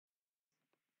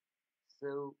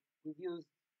So we've used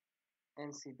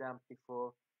ncdump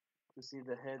before to see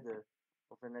the header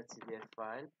of a netcdf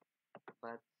file,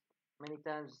 but many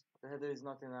times the header is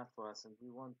not enough for us and we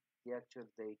want the actual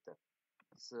data.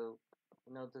 So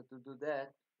in order to do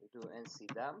that, we do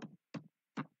ncdump,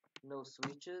 no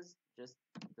switches, just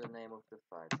the name of the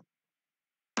file.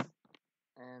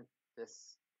 And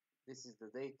this is the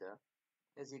data.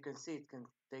 As you can see, it can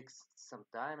take some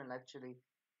time, and actually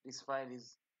this file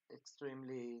is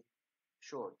extremely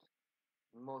short.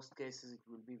 In most cases it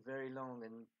will be very long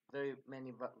and very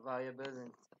many variables,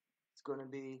 and it's going to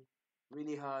be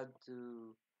really hard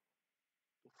to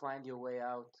find your way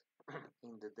out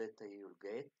in the data you'll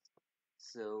get.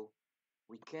 So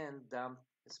we can dump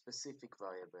a specific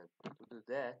variable. To do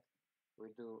that, we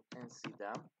do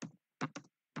ncdump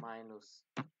minus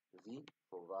v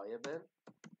for variable,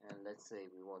 and let's say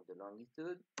we want the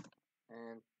longitude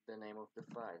and the name of the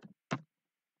file.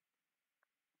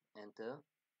 Enter,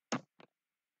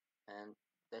 and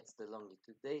that's the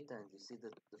longitude data, and you see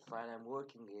that the file I'm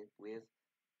working with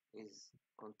is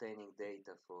containing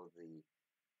data for the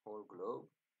whole globe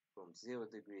from 0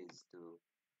 degrees to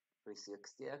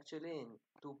 360, actually in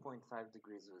 2.5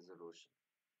 degrees resolution.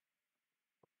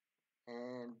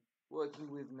 And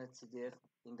working with netcdf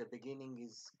in the beginning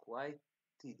is quite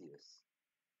tedious,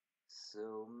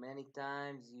 so many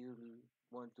times you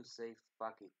want to say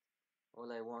fuck it,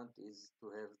 all I want is to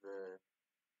have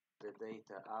the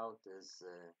data out as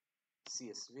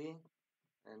CSV,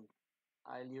 and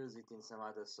I'll use it in some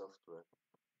other software.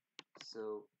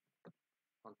 So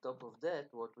on top of that,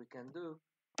 what we can do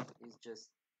is just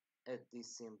add this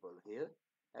symbol here.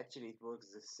 Actually, it works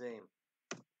the same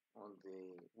on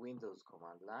the Windows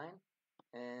command line,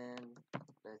 and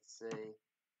let's say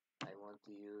I want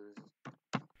to use,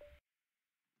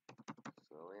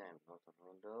 sorry, I'm not on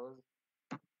Windows,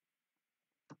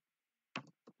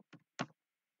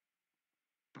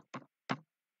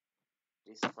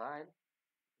 this file,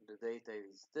 the data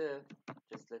is there.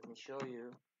 Just let me show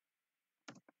you.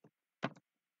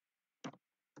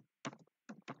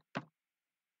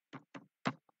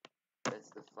 That's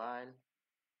the file,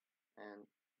 and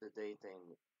the data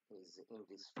is in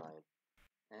this file.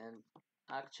 And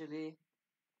actually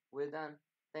we're done.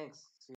 Thanks.